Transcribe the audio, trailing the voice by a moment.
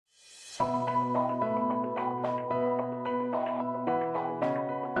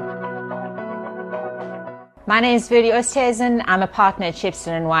My name is Verlie and I'm a partner at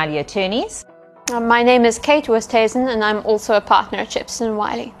Shepston & Wiley Attorneys. My name is Kate Westhuizen and I'm also a partner at Shepston &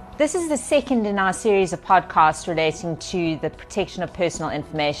 Wiley. This is the second in our series of podcasts relating to the Protection of Personal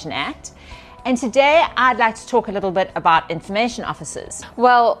Information Act. And today I'd like to talk a little bit about information officers.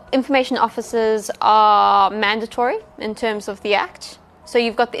 Well, information officers are mandatory in terms of the Act. So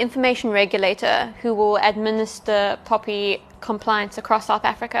you've got the information regulator who will administer POPI compliance across South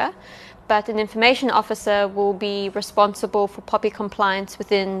Africa, but an information officer will be responsible for POPI compliance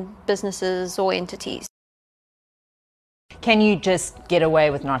within businesses or entities. Can you just get away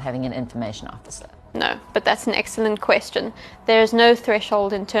with not having an information officer? No, but that's an excellent question. There is no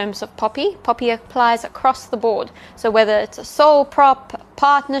threshold in terms of POPI. POPI applies across the board. So whether it's a sole prop, a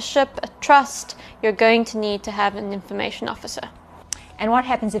partnership, a trust, you're going to need to have an information officer. And what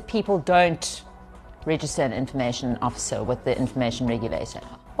happens if people don't register an information officer with the information regulator?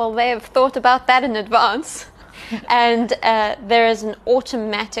 Well, they have thought about that in advance. And there is an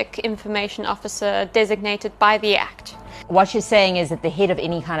automatic information officer designated by the Act. What you're saying is that the head of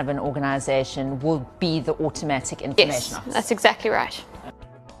any kind of an organization will be the automatic information officer? Yes, that's exactly right.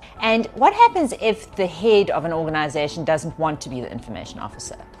 And what happens if the head of an organization doesn't want to be the information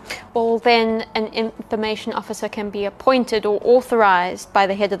officer? Well, then an information officer can be appointed or authorized by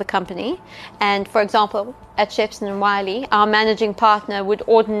the head of the company. And for example, at Shepston & Wiley, our managing partner would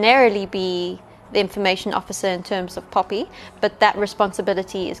ordinarily be the information officer in terms of POPI, but that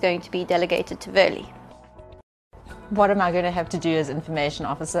responsibility is going to be delegated to Verlie. What am I going to have to do as information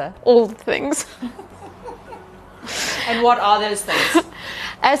officer? All the things. And what are those things?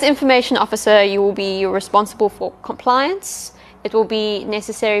 As information officer, you will be responsible for compliance. It will be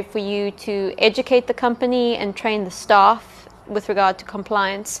necessary for you to educate the company and train the staff with regard to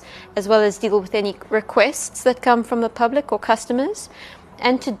compliance, as well as deal with any requests that come from the public or customers,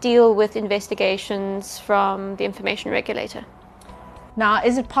 and to deal with investigations from the information regulator. Now,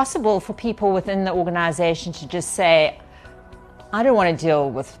 is it possible for people within the organization to just say, I don't want to deal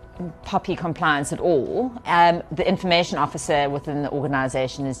with POPI compliance at all. The information officer within the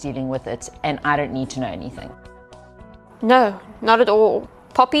organization is dealing with it and I don't need to know anything? No, not at all.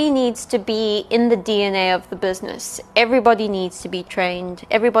 POPI needs to be in the DNA of the business. Everybody needs to be trained.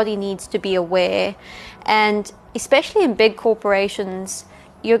 Everybody needs to be aware. And especially in big corporations,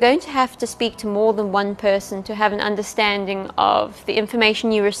 you're going to have to speak to more than one person to have an understanding of the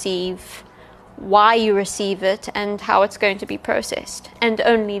information you receive, why you receive it, and how it's going to be processed. And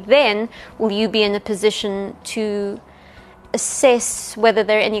only then will you be in a position to assess whether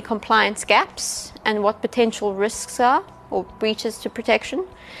there are any compliance gaps and what potential risks are or breaches to protection,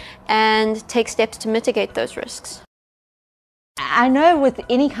 and take steps to mitigate those risks. I know with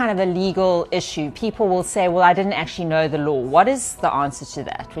any kind of a legal issue, people will say, well, I didn't actually know the law. What is the answer to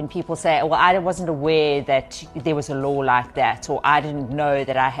that? When people say, well, I wasn't aware that there was a law like that, or I didn't know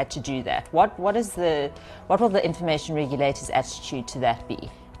that I had to do that. What will the information regulator's attitude to that be?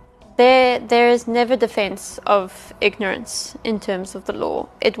 There is never defense of ignorance in terms of the law.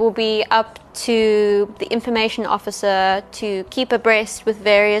 It will be up to the information officer to keep abreast with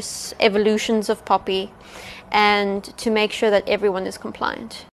various evolutions of POPI and to make sure that everyone is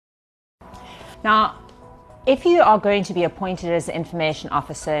compliant. Now, if you are going to be appointed as an information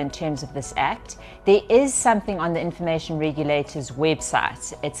officer in terms of this act, there is something on the information regulator's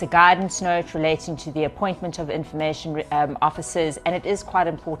website. It's a guidance note relating to the appointment of information officers, and it is quite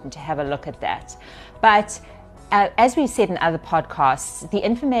important to have a look at that. But as we've said in other podcasts, the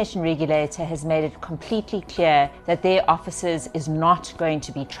information regulator has made it completely clear that their officers is not going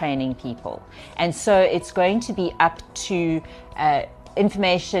to be training people. And so it's going to be up to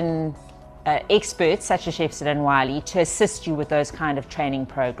information experts such as Shepston & Wiley to assist you with those kind of training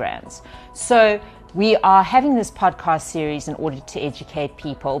programs. So we are having this podcast series in order to educate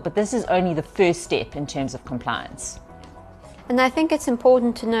people, but this is only the first step in terms of compliance. And I think it's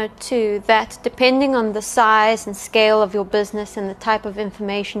important to note too that depending on the size and scale of your business and the type of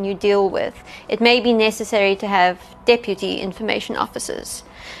information you deal with, it may be necessary to have deputy information officers,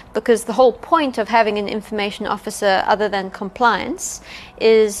 because the whole point of having an information officer other than compliance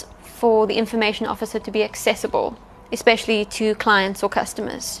is for the information officer to be accessible, especially to clients or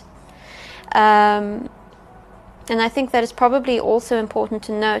customers. And I think that it's probably also important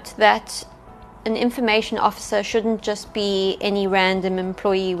to note that an information officer shouldn't just be any random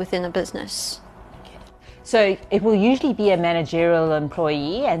employee within a business. So it will usually be a managerial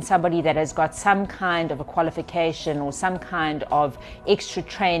employee and somebody that has got some kind of a qualification or some kind of extra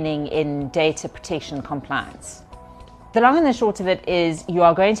training in data protection compliance. The long and the short of it is you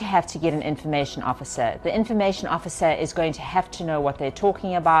are going to have to get an information officer. The information officer is going to have to know what they're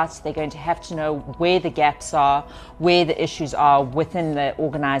talking about. They're going to have to know where the gaps are, where the issues are within the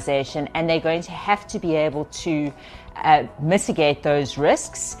organization, and they're going to have to be able to mitigate those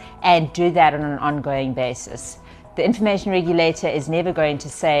risks and do that on an ongoing basis. The information regulator is never going to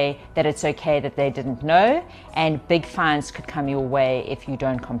say that it's okay that they didn't know, and big fines could come your way if you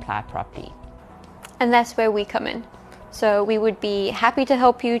don't comply properly. And that's where we come in. So we would be happy to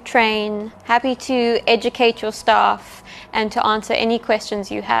help you train, happy to educate your staff, and to answer any questions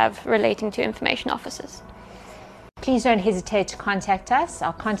you have relating to information officers. Please don't hesitate to contact us.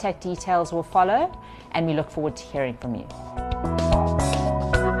 Our contact details will follow, and we look forward to hearing from you.